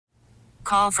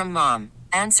Call from mom.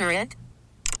 Answer it.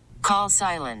 Call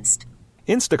silenced.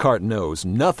 Instacart knows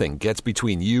nothing gets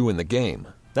between you and the game.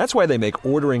 That's why they make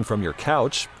ordering from your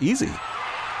couch easy.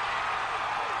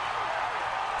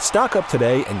 Stock up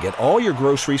today and get all your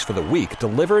groceries for the week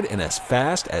delivered in as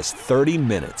fast as 30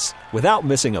 minutes without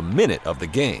missing a minute of the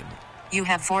game. You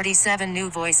have 47 new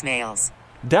voicemails.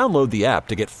 Download the app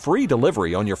to get free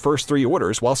delivery on your first 3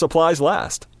 orders while supplies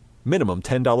last. Minimum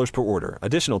 $10 per order.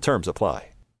 Additional terms apply.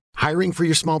 Hiring for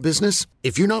your small business?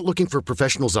 If you're not looking for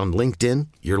professionals on LinkedIn,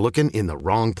 you're looking in the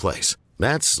wrong place.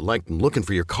 That's like looking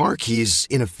for your car keys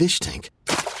in a fish tank.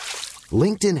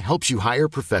 LinkedIn helps you hire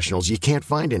professionals you can't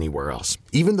find anywhere else,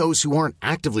 even those who aren't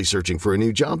actively searching for a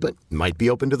new job but might be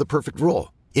open to the perfect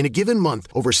role. In a given month,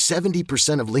 over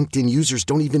 70% of LinkedIn users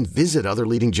don't even visit other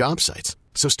leading job sites.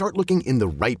 So start looking in the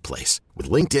right place. With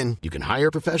LinkedIn, you can hire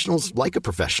professionals like a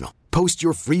professional. Post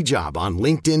your free job on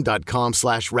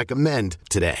linkedin.com/recommend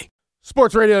today.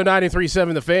 Sports Radio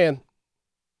 93.7 The Fan.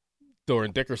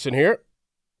 Dorin Dickerson here,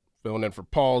 filling in for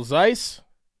Paul Zeiss.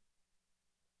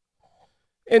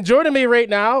 And joining me right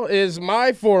now is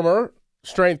my former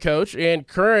strength coach and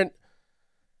current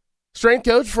strength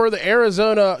coach for the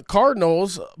Arizona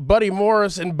Cardinals, Buddy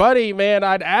Morris. And Buddy, man,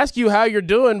 I'd ask you how you're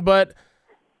doing, but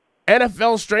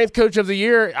NFL Strength Coach of the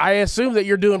Year, I assume that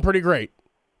you're doing pretty great.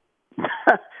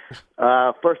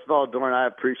 First of all, Dorin, I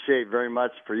appreciate very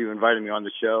much for you inviting me on the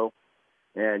show.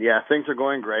 And, yeah, things are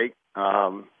going great.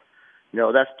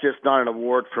 That's just not an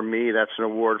award for me. That's an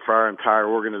award for our entire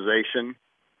organization.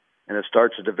 And it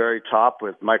starts at the very top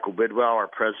with Michael Bidwell, our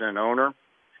president and owner,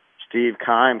 Steve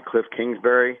Keim, Cliff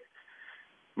Kingsbury,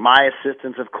 my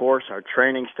assistants, of course, our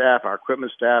training staff, our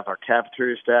equipment staff, our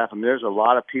cafeteria staff. I mean, there's a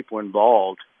lot of people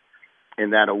involved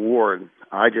in that award.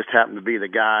 I just happen to be the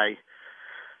guy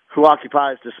who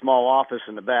occupies the small office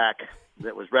in the back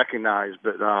that was recognized,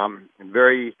 but I'm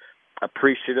very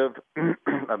appreciative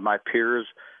of my peers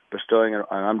bestowing an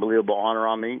unbelievable honor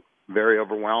on me. Very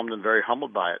overwhelmed and very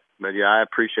humbled by it. But, yeah, I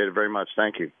appreciate it very much.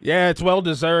 Thank you. Yeah, it's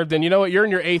well-deserved. And you know what? You're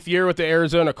in your 8th year with the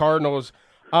Arizona Cardinals.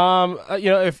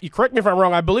 If you correct me if I'm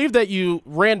wrong, I believe that you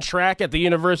ran track at the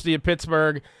University of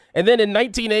Pittsburgh. And then in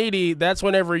 1980, that's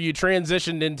whenever you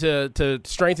transitioned into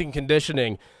strength and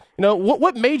conditioning. You know,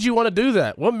 what made you want to do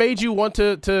that? What made you want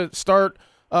to start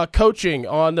coaching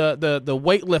on the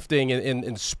weightlifting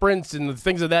and sprints and the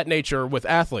things of that nature with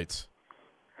athletes?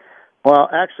 Well,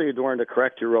 actually, Dorin, to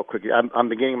correct you real quick, I'm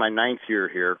beginning my 9th year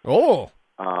here. Oh.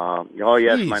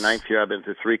 Yes, my 9th year. I've been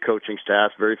through 3 coaching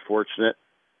staffs, very fortunate.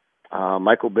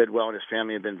 Michael Bidwell and his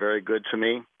family have been very good to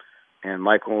me. And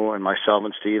Michael and myself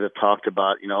and Steve have talked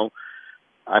about,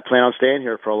 I plan on staying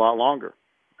here for a lot longer.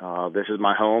 This is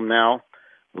my home now.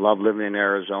 I love living in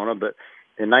Arizona. But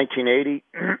in 1980,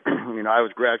 I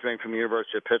was graduating from the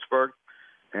University of Pittsburgh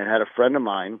and had a friend of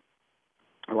mine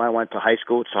who I went to high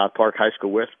school, South Park High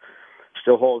School with,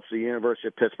 still holds the University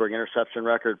of Pittsburgh interception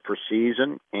record for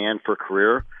season and for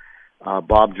career.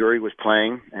 Bob Jury was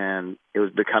playing, and it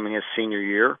was becoming his senior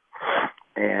year.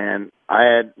 And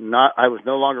I was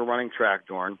no longer running track,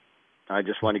 Dorin. I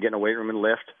just wanted to get in a weight room and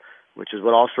lift, which is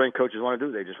what all strength coaches want to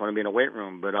do. They just want to be in a weight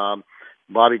room. But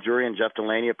Bobby Jury and Jeff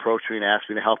Delaney approached me and asked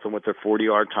me to help them with their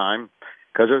 40-yard time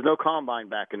because there was no combine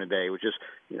back in the day. It was just,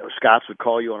 Scots would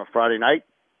call you on a Friday night,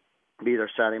 be there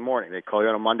Saturday morning. They'd call you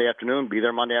on a Monday afternoon, be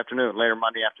there Monday afternoon, later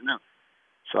Monday afternoon.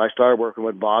 So I started working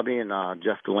with Bobby and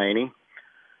Jeff Delaney.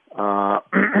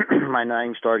 My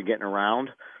name started getting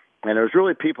around. And there was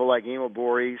really people like Emo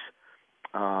Boris,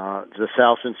 the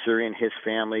Salson Syrian, his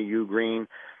family, Hugh Green,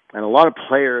 and a lot of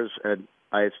players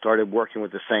I had started working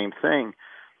with the same thing.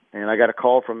 And I got a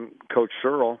call from Coach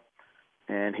Sherrill,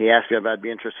 and he asked me if I'd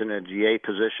be interested in a GA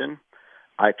position.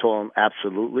 I told him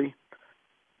absolutely.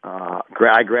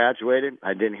 I graduated.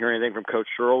 I didn't hear anything from Coach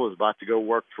Sherrill. I was about to go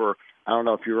work for, I don't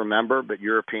know if you remember, but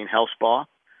European Health Spa.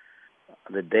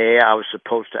 The day I was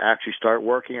supposed to actually start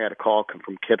working, I had a call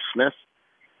from Kip Smith.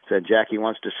 Said, Jackie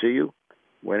wants to see you.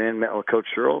 Went in, met with Coach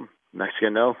Sherrill. Next thing you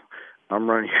know, I'm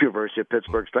running the University of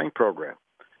Pittsburgh strength program.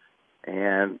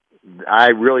 And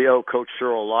I really owe Coach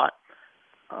Sherrill a lot.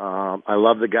 I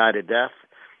love the guy to death.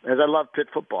 As I love Pitt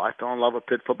football. I fell in love with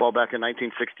Pitt football back in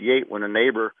 1968 when a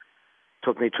neighbor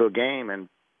took me to a game. And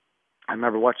I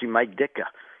remember watching Mike Ditka.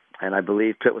 And I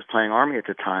believe Pitt was playing Army at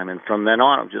the time. And from then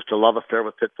on, it was just a love affair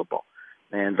with Pitt football.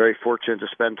 And very fortunate to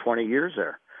spend 20 years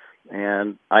there.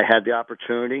 And I had the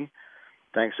opportunity,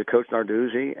 thanks to Coach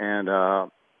Narduzzi and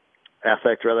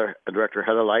athletic director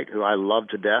Heather Light, who I love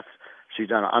to death. She's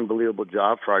done an unbelievable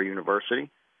job for our university,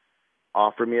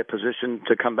 offered me a position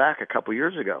to come back a couple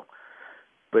years ago.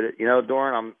 But,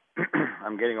 Dorin,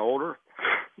 I'm getting older.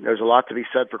 There's a lot to be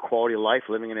said for quality of life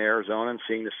living in Arizona and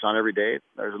seeing the sun every day.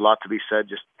 There's a lot to be said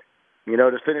just,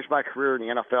 to finish my career in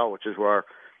the NFL, which is where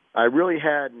I really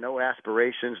had no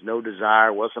aspirations, no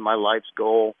desire, wasn't my life's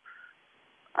goal.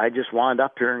 I just wound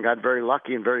up here and got very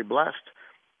lucky and very blessed,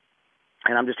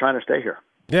 and I'm just trying to stay here.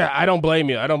 Yeah, I don't blame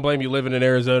you. I don't blame you living in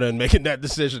Arizona and making that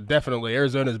decision. Definitely.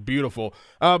 Arizona is beautiful.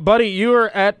 Buddy, you were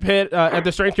at Pitt, at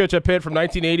the strength coach at Pitt from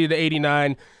 1980 to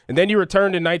 89, and then you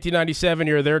returned in 1997.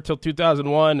 You were there till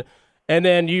 2001, and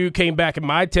then you came back in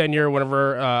my tenure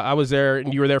whenever I was there,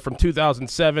 and you were there from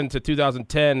 2007 to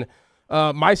 2010.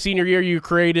 My senior year, you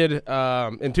created,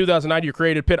 in 2009, you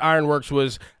created Pitt Ironworks,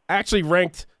 was actually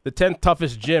ranked the 10th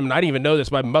toughest gym, and I didn't even know this,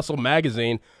 by Muscle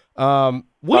Magazine. Muscle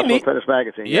Fitness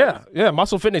Magazine. Yeah,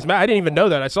 Muscle Fitness. I didn't even know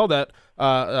that. I saw that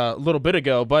a little bit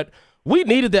ago. But we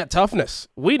needed that toughness.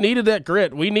 We needed that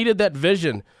grit. We needed that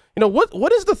vision.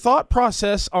 What is the thought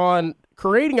process on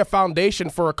creating a foundation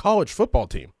for a college football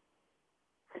team?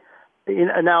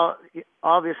 Now,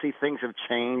 obviously, things have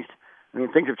changed.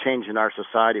 Things have changed in our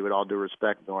society, with all due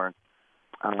respect, Dorin.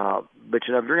 But, if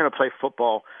you're going to play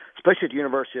football, especially at the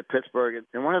University of Pittsburgh,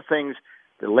 and one of the things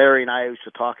that Larry and I used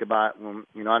to talk about, and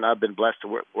I've been blessed to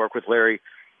work with Larry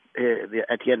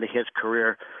at the end of his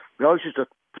career. We always used to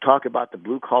talk about the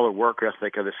blue-collar work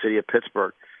ethic of the city of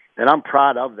Pittsburgh, and I'm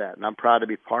proud of that, and I'm proud to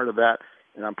be part of that,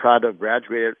 and I'm proud to have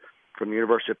graduated from the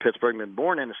University of Pittsburgh and been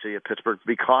born in the city of Pittsburgh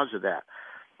because of that.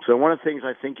 So one of the things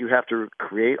I think you have to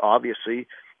create, obviously,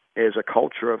 is a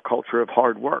culture of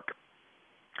hard work.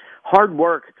 Hard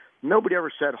work, nobody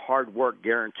ever said hard work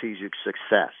guarantees you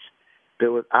success.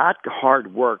 But without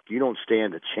hard work, you don't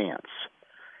stand a chance.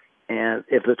 And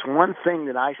if it's one thing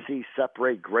that I see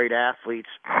separate great athletes,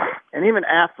 and even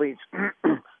athletes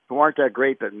who aren't that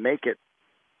great but make it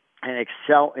and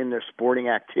excel in their sporting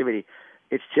activity,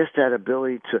 it's just that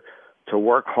ability to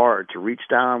work hard, to reach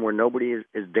down where nobody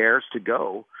is dares to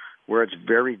go, where it's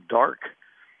very dark,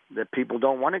 that people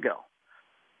don't want to go.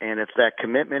 And it's that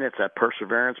commitment, it's that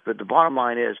perseverance. But the bottom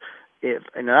line is,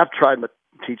 and I've tried to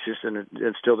teach this and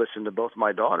instill this into both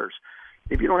my daughters,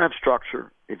 if you don't have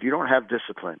structure, if you don't have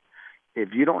discipline, if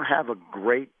you don't have a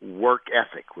great work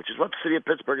ethic, which is what the city of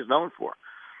Pittsburgh is known for,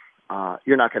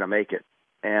 you're not going to make it.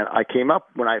 And I came up,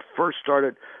 when I first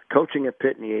started coaching at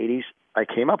Pitt in the 80s, I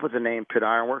came up with the name Pitt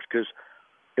Ironworks because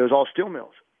it was all steel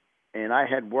mills. And I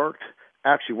had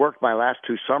actually worked my last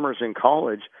 2 summers in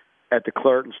college at the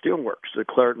Clareton Steelworks, the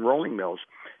Clareton Rolling Mills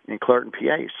in Clareton,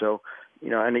 PA. So,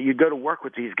 and you go to work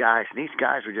with these guys, and these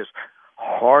guys are just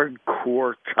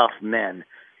hardcore, tough men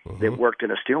that worked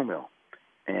in a steel mill.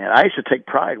 And I used to take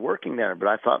pride working there, but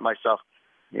I thought to myself,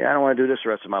 I don't want to do this the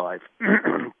rest of my life.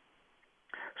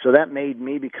 So that made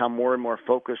me become more and more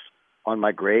focused on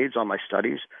my grades, on my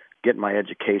studies, getting my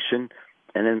education,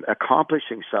 and then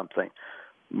accomplishing something.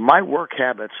 My work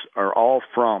habits are all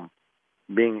from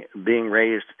being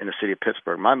raised in the city of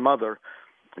Pittsburgh. My mother,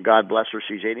 God bless her,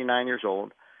 she's 89 years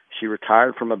old. She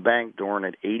retired from a bank, Dorin,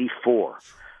 at 84.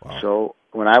 Wow. So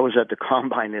when I was at the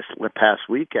Combine this past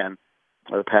week,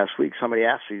 somebody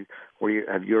asked me,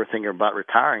 have you ever thinking about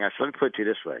retiring? I said, let me put it to you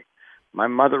this way. My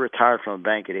mother retired from a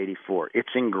bank at 84. It's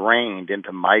ingrained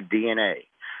into my DNA,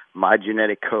 my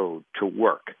genetic code to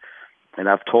work. And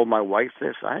I've told my wife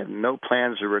this, I have no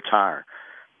plans to retire.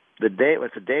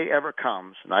 If the day ever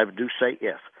comes, and I do say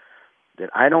if, that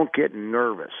I don't get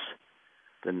nervous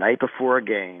the night before a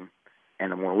game,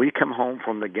 and when we come home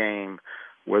from the game,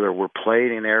 whether we're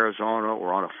playing in Arizona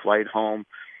or on a flight home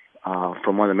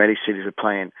from one of the many cities we're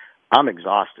playing, I'm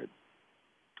exhausted.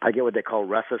 I get what they call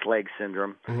restless leg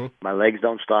syndrome. Mm-hmm. My legs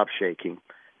don't stop shaking.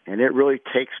 And it really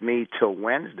takes me till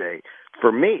Wednesday,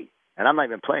 for me, and I'm not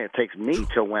even playing, it takes me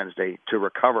till Wednesday to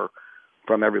recover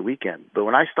from every weekend. But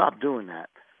when I stop doing that,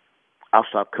 I'll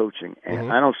stop coaching.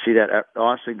 And I don't see that,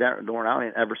 honestly, Dorin, I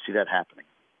don't ever see that happening.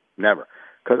 Never.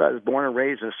 Because I was born and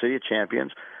raised in a city of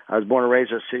champions. I was born and raised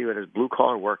in a city with its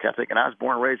blue-collar work ethic, and I was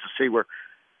born and raised in a city where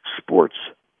sports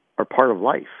are part of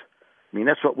life.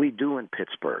 That's what we do in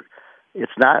Pittsburgh.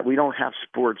 It's not, we don't have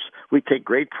sports. We take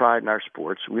great pride in our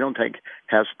sports. We don't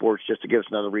have sports just to give us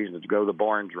another reason to go to the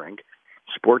bar and drink.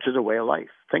 Sports is a way of life.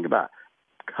 Think about it.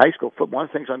 High school football. One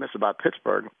of the things I miss about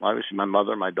Pittsburgh, obviously my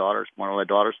mother and my daughters, one of my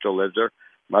daughters still lives there.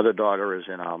 My other daughter is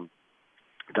in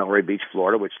Delray Beach,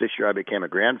 Florida, which this year I became a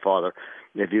grandfather,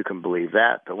 if you can believe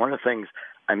that. But one of the things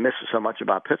I miss so much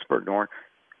about Pittsburgh, Dorin,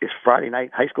 is Friday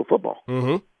night high school football.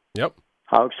 Mm-hmm. Yep.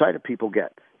 How excited people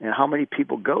get and how many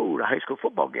people go to high school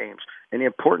football games and the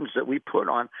importance that we put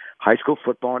on high school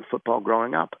football and football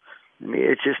growing up.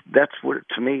 It's just, that's what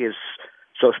to me is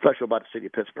so special about the city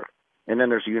of Pittsburgh. And then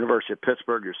there's the University of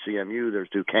Pittsburgh, there's CMU, there's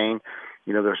Duquesne.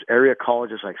 There's area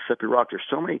colleges like Slippery Rock. There's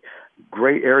so many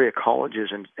great area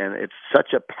colleges, and it's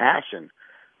such a passion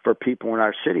for people in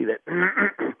our city that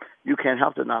you can't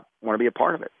help to not want to be a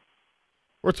part of it.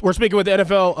 We're speaking with the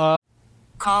NFL.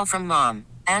 Call from mom.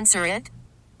 Answer it.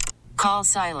 Call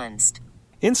silenced.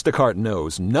 Instacart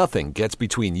knows nothing gets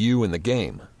between you and the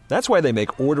game. That's why they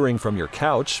make ordering from your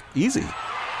couch easy.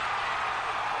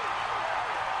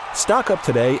 Stock up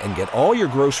today and get all your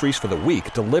groceries for the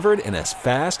week delivered in as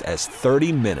fast as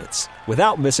 30 minutes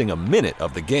without missing a minute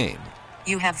of the game.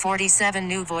 You have 47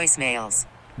 new voicemails.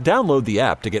 Download the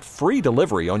app to get free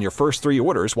delivery on your first 3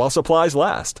 orders while supplies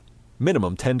last.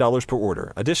 Minimum $10 per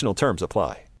order. Additional terms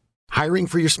apply. Hiring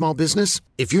for your small business?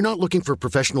 If you're not looking for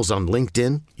professionals on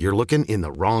LinkedIn, you're looking in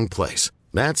the wrong place.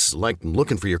 That's like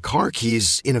looking for your car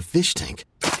keys in a fish tank.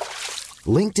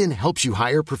 LinkedIn helps you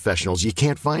hire professionals you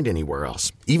can't find anywhere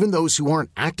else, even those who aren't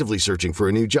actively searching for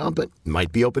a new job but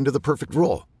might be open to the perfect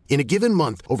role. In a given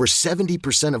month, over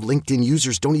 70% of LinkedIn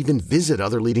users don't even visit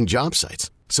other leading job sites.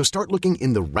 So start looking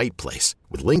in the right place.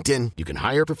 With LinkedIn, you can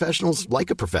hire professionals like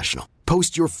a professional.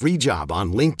 Post your free job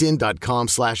on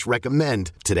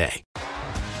linkedin.com/recommend today.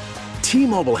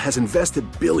 T-Mobile has invested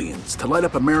billions to light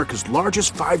up America's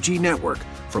largest 5G network,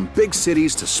 from big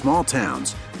cities to small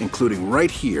towns, including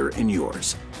right here in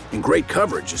yours. And great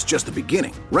coverage is just the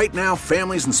beginning. Right now,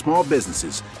 families and small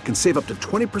businesses can save up to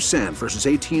 20% versus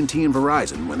AT&T and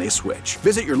Verizon when they switch.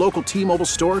 Visit your local T-Mobile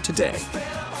store today.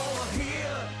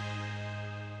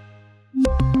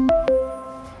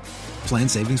 Plan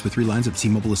savings with 3 lines of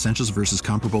T-Mobile Essentials versus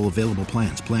comparable available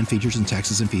plans. Plan features and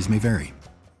taxes and fees may vary.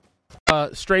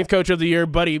 Strength coach of the year,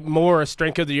 Buddy Moore,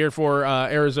 strength coach of the year for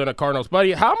Arizona Cardinals.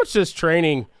 Buddy, how much does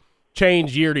training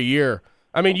change year to year?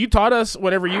 I mean, you taught us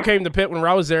whenever you came to Pitt when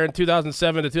I was there in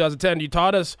 2007 to 2010, you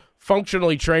taught us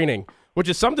functionally training, which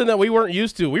is something that we weren't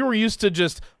used to. We were used to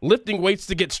just lifting weights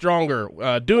to get stronger,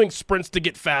 doing sprints to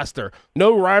get faster.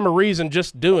 No rhyme or reason,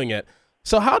 just doing it.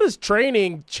 So how does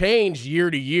training change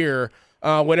year to year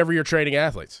whenever you're training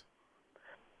athletes?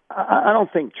 I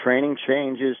don't think training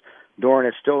changes, Dorin.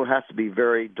 It still has to be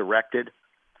very directed.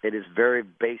 It is very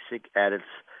basic at its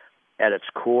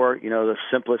core. The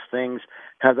simplest things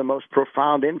have the most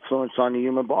profound influence on the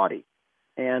human body.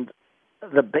 And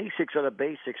the basics are the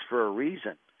basics for a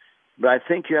reason. But I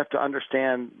think you have to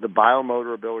understand the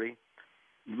biomotor ability,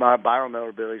 the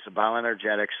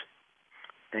bioenergetics,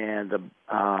 and the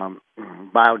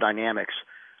biodynamics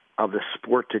of the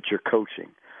sport that you're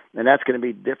coaching. And that's going to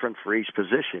be different for each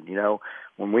position.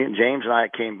 When James and I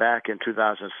came back in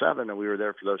 2007 and we were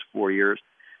there for those 4 years,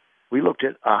 we looked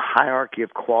at a hierarchy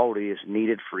of quality as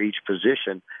needed for each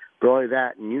position. But only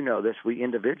that, and this, we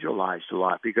individualized a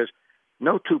lot because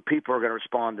no two people are going to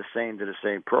respond the same to the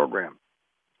same program.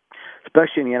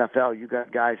 Especially in the NFL, you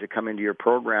got guys that come into your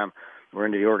program or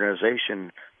into the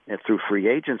organization and through free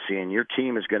agency, and your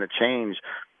team is going to change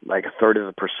like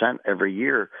 1/3% every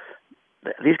year.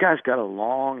 These guys got a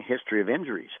long history of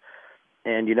injuries.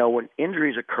 And, when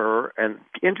injuries occur, and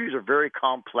injuries are very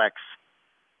complex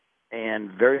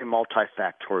and very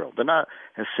multifactorial. They're not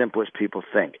as simple as people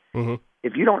think. Mm-hmm.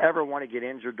 If you don't ever want to get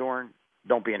injured, Dorin,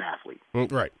 don't be an athlete.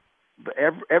 Right. But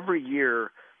every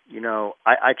year,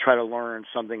 I try to learn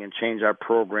something and change our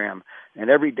program. And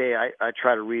every day I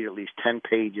try to read at least 10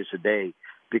 pages a day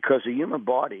because the human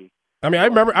body. I mean,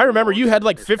 I remember you had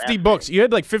like 50 books. You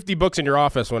had like 50 books in your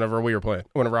office whenever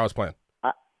I was playing.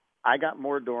 I got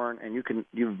more, Dorin, and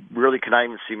you really cannot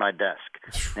even see my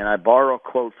desk. And I borrow a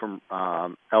quote from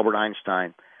Albert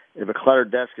Einstein: "If a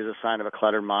cluttered desk is a sign of a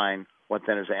cluttered mind, what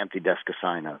then is an empty desk a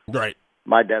sign of?" Right.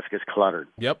 My desk is cluttered.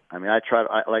 Yep. I mean, like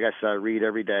I said, I read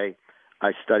every day.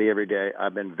 I study every day.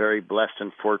 I've been very blessed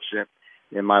and fortunate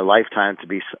in my lifetime to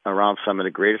be around some of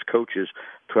the greatest coaches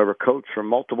to ever coach from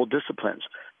multiple disciplines: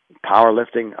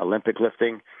 powerlifting, Olympic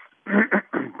lifting,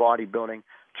 bodybuilding,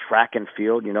 track and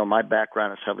field. My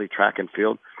background is heavily track and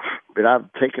field, but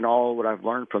I've taken all what I've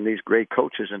learned from these great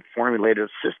coaches and formulated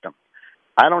a system.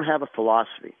 I don't have a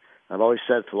philosophy. I've always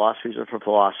said philosophies are for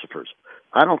philosophers.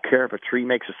 I don't care if a tree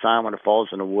makes a sound when it falls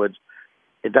in the woods.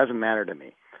 It doesn't matter to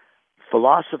me.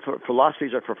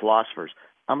 Philosophies are for philosophers.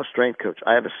 I'm a strength coach.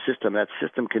 I have a system. That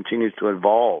system continues to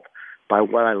evolve by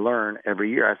what I learn every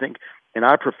year. I think in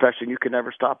our profession, you can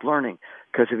never stop learning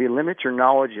because if you limit your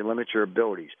knowledge, you limit your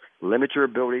abilities. You limit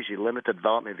the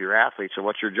development of your athletes. So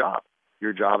what's your job?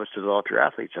 Your job is to develop your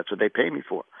athletes. That's what they pay me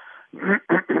for.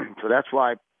 So that's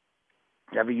why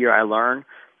every year I learn.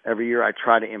 Every year I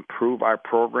try to improve our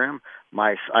program.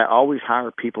 I always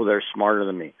hire people that are smarter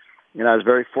than me. I was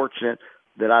very fortunate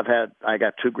that I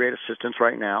got 2 great assistants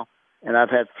right now, and I've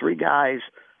had 3 guys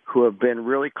who have been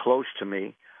really close to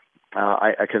me.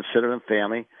 I consider them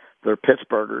family. They're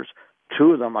Pittsburghers.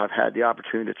 Two of them I've had the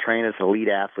opportunity to train as elite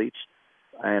athletes,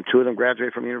 and two of them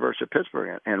graduated from the University of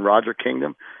Pittsburgh. And Roger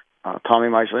Kingdom, Tommy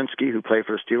Myslinski, who played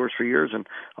for the Steelers for years, and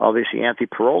obviously Anthony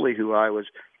Paroli, who I was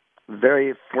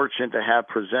very fortunate to have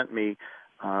present me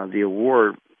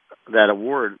that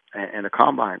award in a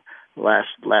combine last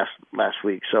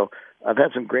week. So I've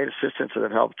had some great assistants that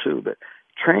have helped too. But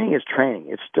training is training.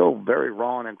 It's still very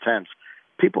raw and intense.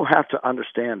 People have to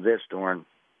understand this, Dorin.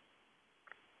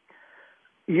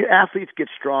 Athletes get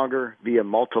stronger via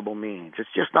multiple means. It's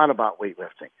just not about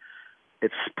weightlifting.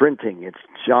 It's sprinting, it's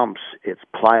jumps, it's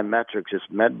plyometrics, it's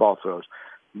med ball throws.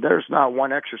 There's not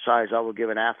one exercise I will give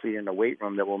an athlete in the weight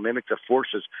room that will mimic the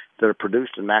forces that are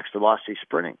produced in max velocity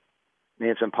sprinting. I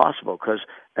mean, it's impossible because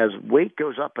as weight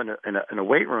goes up in a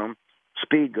weight room,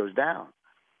 speed goes down.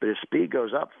 But as speed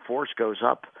goes up, force goes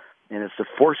up, and it's the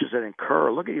forces that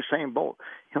incur. Look at Usain Bolt.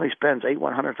 He only spends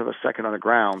 8/100th of a second on the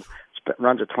ground,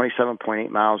 runs at 27.8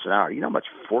 miles an hour. You know how much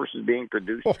force is being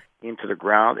produced into the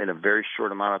ground in a very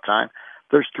short amount of time?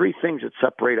 There's three things that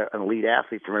separate an elite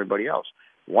athlete from everybody else.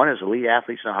 One is elite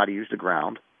athletes know how to use the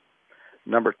ground.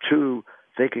 Number two,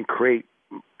 they can create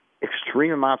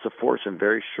extreme amounts of force in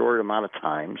very short amount of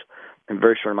time. And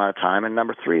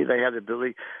number three, they have the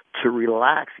ability to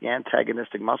relax the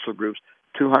antagonistic muscle groups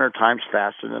 200 times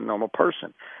faster than a normal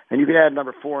person. And you can add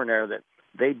number four in there that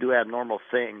they do abnormal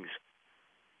things.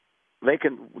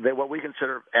 What we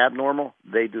consider abnormal,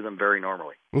 they do them very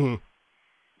normally. Mm-hmm.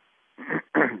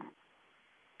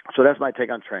 So that's my take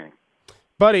on training.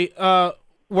 Buddy,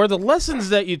 were the lessons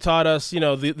that you taught us,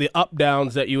 the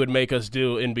up-downs that you would make us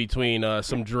do in between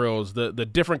some drills, the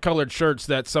different colored shirts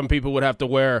that some people would have to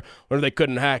wear when they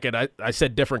couldn't hack it? I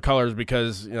said different colors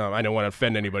because, I don't want to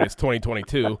offend anybody. It's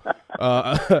 2022.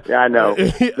 Yeah, I know.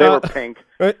 They were pink.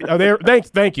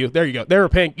 Thank you. There you go. They were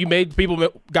pink. You made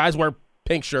guys wear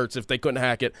pink shirts if they couldn't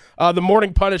hack it. The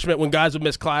morning punishment when guys would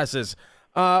miss classes.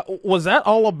 Was that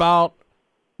all about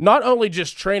not only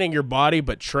just training your body,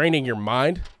 but training your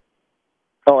mind?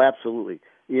 Oh, absolutely.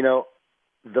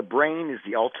 The brain is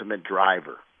the ultimate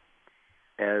driver.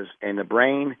 And the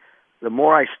brain, the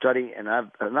more I study, and I've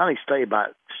not only studied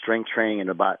about strength training and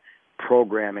about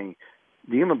programming,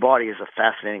 the human body is a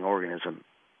fascinating organism,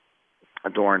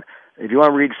 Dorin. If you want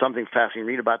to read something fascinating,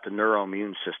 read about the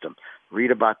neuroimmune system.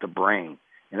 Read about the brain.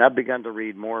 And I've begun to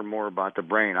read more and more about the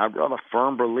brain. I'm a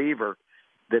firm believer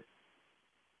that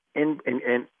in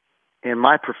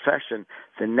my profession,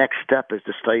 the next step is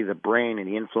to study the brain and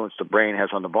the influence the brain has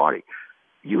on the body.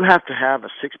 You have to have a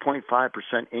 6.5%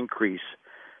 increase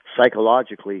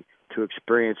psychologically to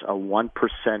experience a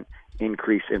 1%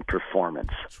 increase in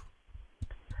performance.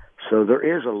 So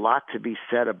there is a lot to be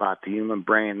said about the human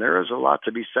brain. There is a lot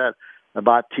to be said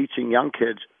about teaching young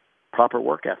kids proper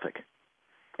work ethic.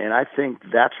 And I think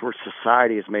that's where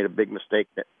society has made a big mistake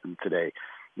today.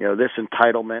 This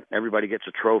entitlement, everybody gets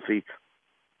a trophy.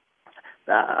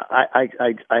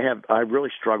 I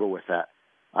really struggle with that.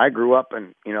 I grew up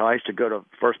and, I used to go to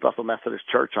First Bethel Methodist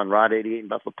Church on Route 88 in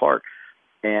Bethel Park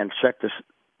and check the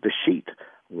sheet.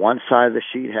 One side of the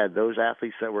sheet had those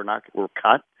athletes that were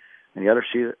cut, and the other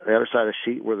side of the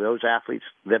sheet were those athletes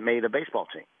that made a baseball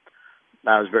team.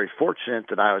 I was very fortunate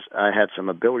that I had some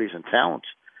abilities and talents,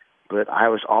 but I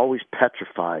was always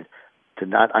petrified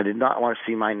I did not want to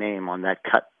see my name on that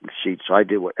cut sheet, so I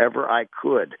did whatever I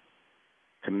could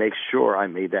to make sure I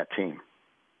made that team.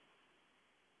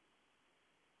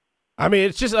 I mean,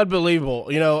 it's just unbelievable,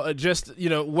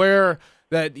 where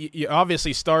that you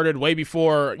obviously started way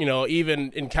before,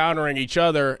 even encountering each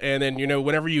other. And then,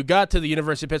 whenever you got to the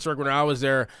University of Pittsburgh when I was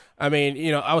there, I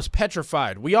mean, I was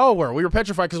petrified. We all were. We were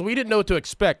petrified because we didn't know what to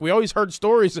expect. We always heard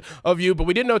stories of you, but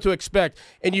we didn't know what to expect.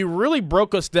 And you really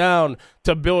broke us down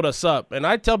to build us up. And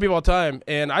I tell people all the time,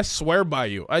 and I swear by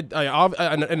you,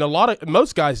 and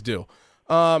most guys do.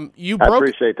 I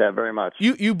appreciate that very much.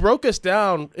 You broke us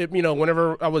down,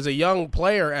 whenever I was a young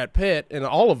player at Pitt, and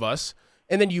all of us,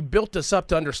 and then you built us up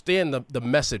to understand the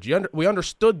message. We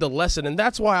understood the lesson, and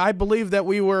that's why I believe that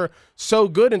we were so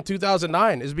good in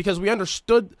 2009, is because we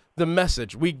understood the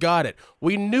message. We got it.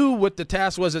 We knew what the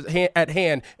task was at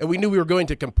hand, and we knew we were going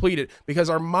to complete it because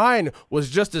our mind was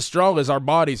just as strong as our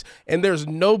bodies, and there's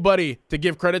nobody to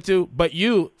give credit to but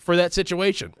you for that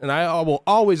situation, and I will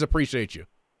always appreciate you.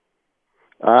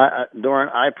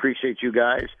 Dorin, I appreciate you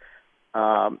guys.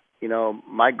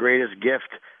 My greatest gift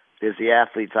is the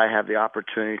athletes I have the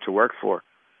opportunity to work for.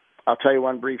 I'll tell you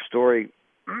one brief story.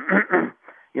 The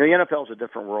NFL is a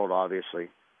different world, obviously.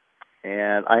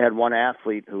 And I had one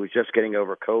athlete who was just getting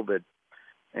over COVID,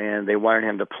 and they wanted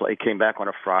him to play. He came back on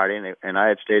a Friday, and I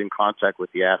had stayed in contact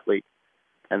with the athlete,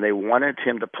 and they wanted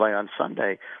him to play on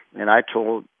Sunday. And I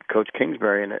told Coach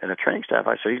Kingsbury and the training staff,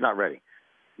 I said, he's not ready.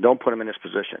 Don't put him in this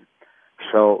position.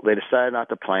 So they decided not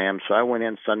to play him. So I went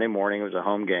in Sunday morning. It was a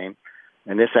home game.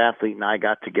 And this athlete and I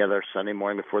got together Sunday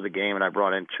morning before the game, and I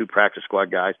brought in 2 practice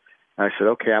squad guys. And I said,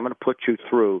 okay, I'm going to put you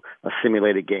through a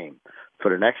simulated game. For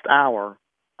the next hour,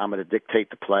 I'm going to dictate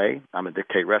the play. I'm going to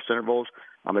dictate rest intervals.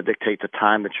 I'm going to dictate the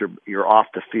time that you're off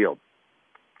the field.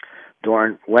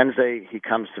 During Wednesday, he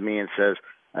comes to me and says,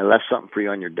 I left something for you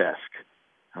on your desk.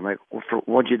 I'm like,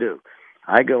 what'd you do?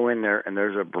 I go in there, and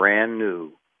there's a brand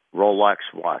new Rolex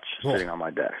watch sitting on my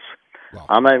desk. Wow.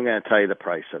 I'm not even going to tell you the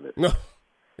price of it. No.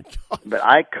 But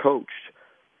I coached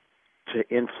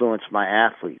to influence my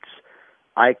athletes.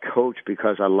 I coach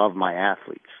because I love my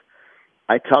athletes.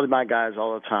 I tell my guys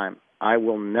all the time, I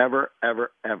will never,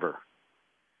 ever, ever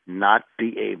not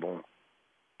be able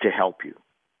to help you.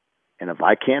 And if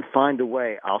I can't find a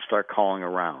way, I'll start calling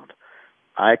around.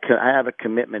 I have a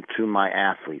commitment to my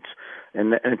athletes.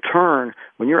 And in turn,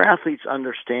 when your athletes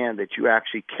understand that you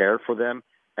actually care for them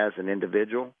as an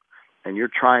individual and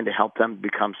you're trying to help them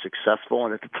become successful,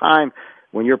 and at the time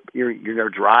when you're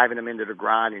driving them into the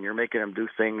grind and you're making them do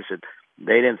things that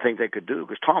they didn't think they could do,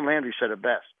 because Tom Landry said it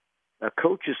best, a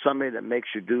coach is somebody that makes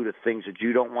you do the things that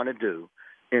you don't want to do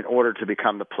in order to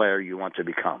become the player you want to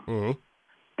become. Mm-hmm.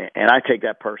 And I take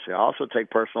that personally. I also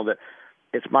take personal that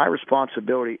it's my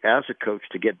responsibility as a coach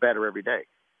to get better every day.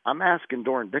 I'm asking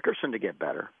Dorin Dickerson to get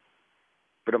better,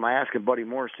 but am I asking Buddy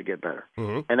Morris to get better?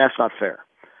 Mm-hmm. And that's not fair.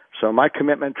 So my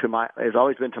commitment has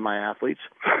always been to my athletes.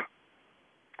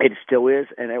 It still is,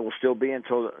 and it will still be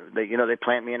until they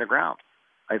plant me in the ground.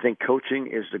 I think coaching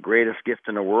is the greatest gift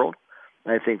in the world.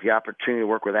 And I think the opportunity to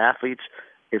work with athletes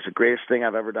is the greatest thing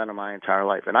I've ever done in my entire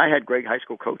life. And I had great high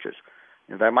school coaches.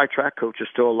 In fact, my track coach is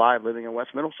still alive, living in West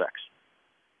Middlesex.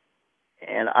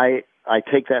 And I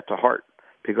take that to heart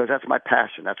because that's my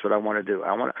passion. That's what I want to do.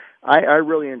 I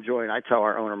really enjoy, and I tell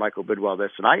our owner, Michael Bidwell,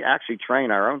 this, and I actually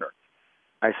train our owner.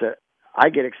 I said, I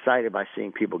get excited by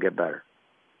seeing people get better.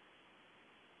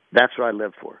 That's what I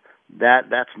live for.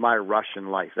 That's my rush in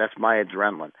life. That's my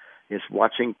adrenaline, is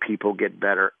watching people get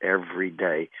better every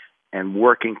day and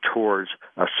working towards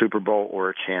a Super Bowl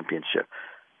or a championship.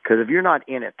 Because if you're not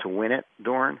in it to win it,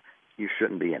 Dorin, you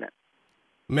shouldn't be in it.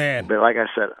 Man. But like I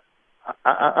said,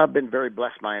 I've been very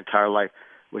blessed my entire life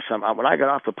with some. When I got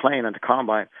off the plane at the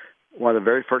Combine, one of the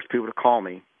very first people to call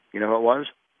me, you know who it was?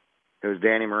 It was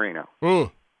Danny Marino.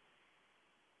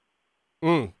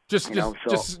 Just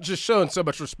showing so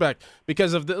much respect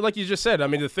because of like you just said. I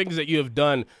mean, the things that you have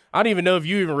done. I don't even know if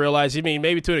you even realize. I mean,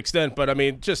 maybe to an extent, but I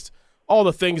mean, just all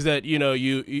the things that you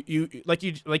like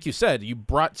you said. You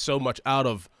brought so much out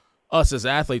of us as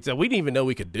athletes that we didn't even know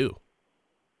we could do.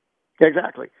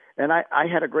 Exactly, and I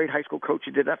had a great high school coach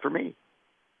who did that for me.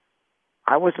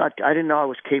 I didn't know I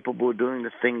was capable of doing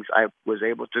the things I was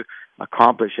able to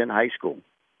accomplish in high school.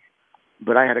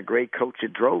 But I had a great coach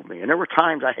that drove me. And there were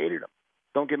times I hated him.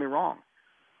 Don't get me wrong.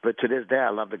 But to this day,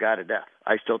 I love the guy to death.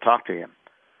 I still talk to him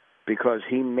because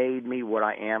he made me what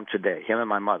I am today, him and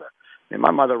my mother. And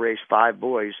my mother raised 5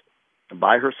 boys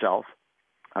by herself.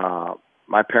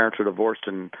 My parents were divorced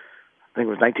in, I think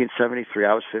it was 1973.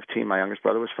 I was 15. My youngest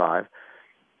brother was 5.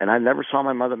 And I never saw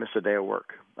my mother miss a day of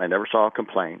work. I never saw her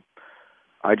complain.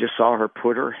 I just saw her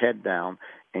put her head down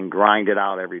and grind it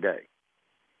out every day.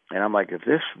 And I'm like, if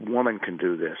this woman can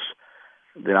do this,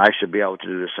 then I should be able to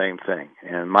do the same thing.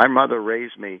 And my mother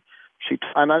raised me.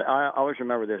 I always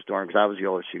remember this, Dorin, because I was the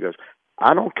oldest. She goes,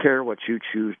 I don't care what you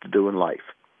choose to do in life.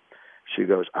 She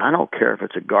goes, I don't care if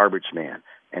it's a garbage man.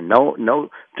 And no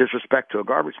disrespect to a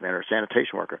garbage man or a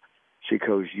sanitation worker. She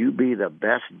goes, you be the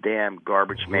best damn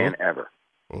garbage man ever.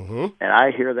 Mm-hmm. And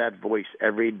I hear that voice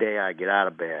every day I get out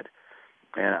of bed.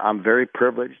 And I'm very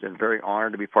privileged and very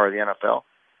honored to be part of the NFL.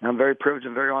 And I'm very privileged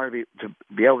and very honored to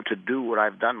be able to do what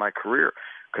I've done in my career,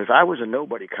 because I was a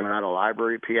nobody coming out of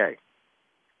library, PA.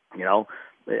 You know,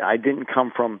 I didn't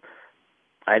come from.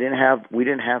 We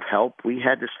didn't have help. We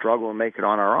had to struggle and make it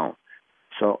on our own.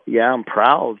 So yeah, I'm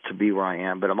proud to be where I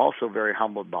am, but I'm also very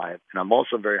humbled by it, and I'm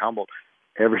also very humbled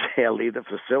every day I leave the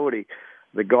facility.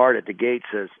 The guard at the gate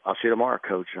says, "I'll see you tomorrow,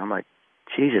 Coach," and I'm like,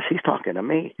 Jesus, he's talking to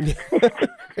me. He's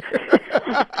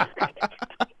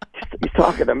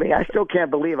talking to me. I still can't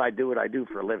believe I do what I do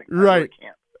for a living. Right. I really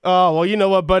can't. Oh, well, you know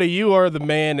what, buddy? You are the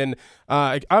man, and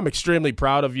I'm extremely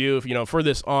proud of you, for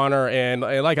this honor. And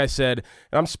like I said,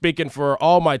 I'm speaking for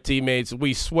all my teammates.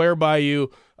 We swear by you.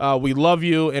 We love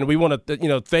you, and we want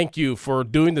to, thank you for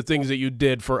doing the things that you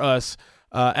did for us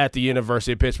at the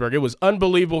University of Pittsburgh. It was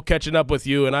unbelievable catching up with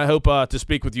you, and I hope to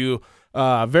speak with you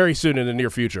very soon in the near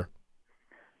future.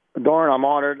 Dorin, I'm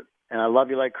honored, and I love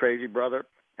you like crazy, brother.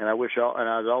 And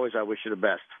as always, I wish you the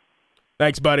best.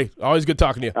 Thanks, buddy. Always good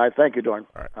talking to you. All right, thank you, Dorin.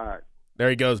 All right. All right. There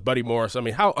he goes, Buddy Morris. I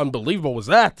mean, how unbelievable was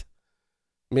that?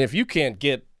 I mean, if you can't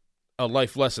get a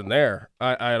life lesson there,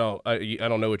 I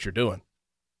don't know what you're doing.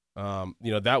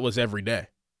 That was every day.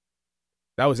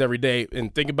 That was every day.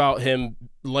 And think about him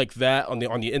like that on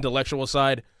the intellectual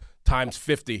side, times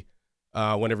 50,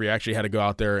 whenever he actually had to go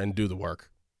out there and do the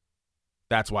work.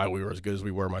 That's why we were as good as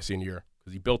we were my senior year,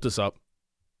 because he built us up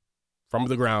from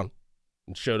the ground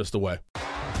and showed us the way.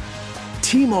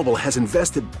 T-Mobile has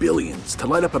invested billions to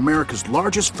light up America's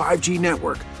largest 5G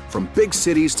network, from big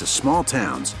cities to small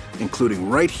towns, including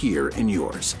right here in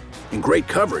yours. And great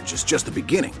coverage is just the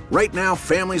beginning. Right now,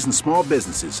 families and small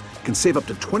businesses can save up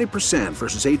to 20%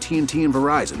 versus AT&T and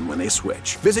Verizon when they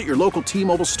switch. Visit your local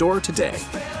T-Mobile store today.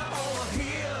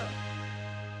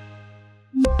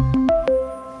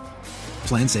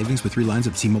 Plan savings with 3 lines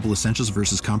of T-Mobile Essentials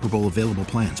versus comparable available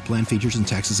plans. Plan features and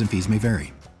taxes and fees may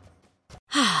vary.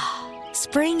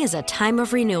 Spring is a time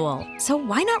of renewal, so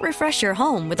why not refresh your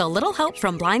home with a little help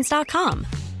from Blinds.com?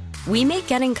 We make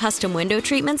getting custom window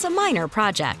treatments a minor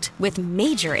project with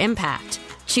major impact.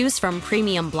 Choose from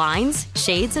premium blinds,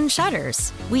 shades, and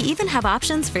shutters. We even have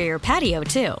options for your patio,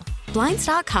 too.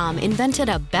 Blinds.com invented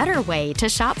a better way to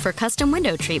shop for custom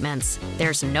window treatments.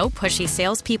 There's no pushy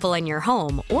salespeople in your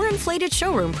home or inflated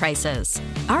showroom prices.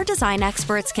 Our design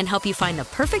experts can help you find the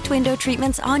perfect window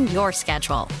treatments on your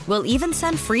schedule. We'll even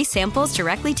send free samples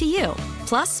directly to you.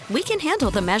 Plus, we can handle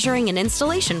the measuring and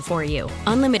installation for you.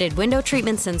 Unlimited window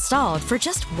treatments installed for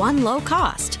just one low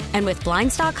cost. And with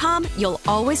Blinds.com, you'll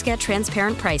always get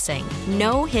transparent pricing.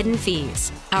 No hidden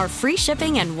fees. Our free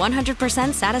shipping and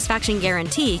 100% satisfaction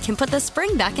guarantee can put the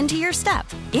spring back into your step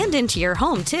and into your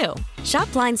home, too.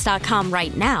 Shop Blinds.com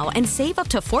right now and save up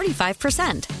to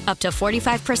 45%. Up to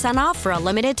 45% off for a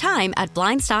limited time at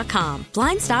Blinds.com.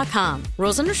 Blinds.com.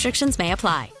 Rules and restrictions may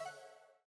apply.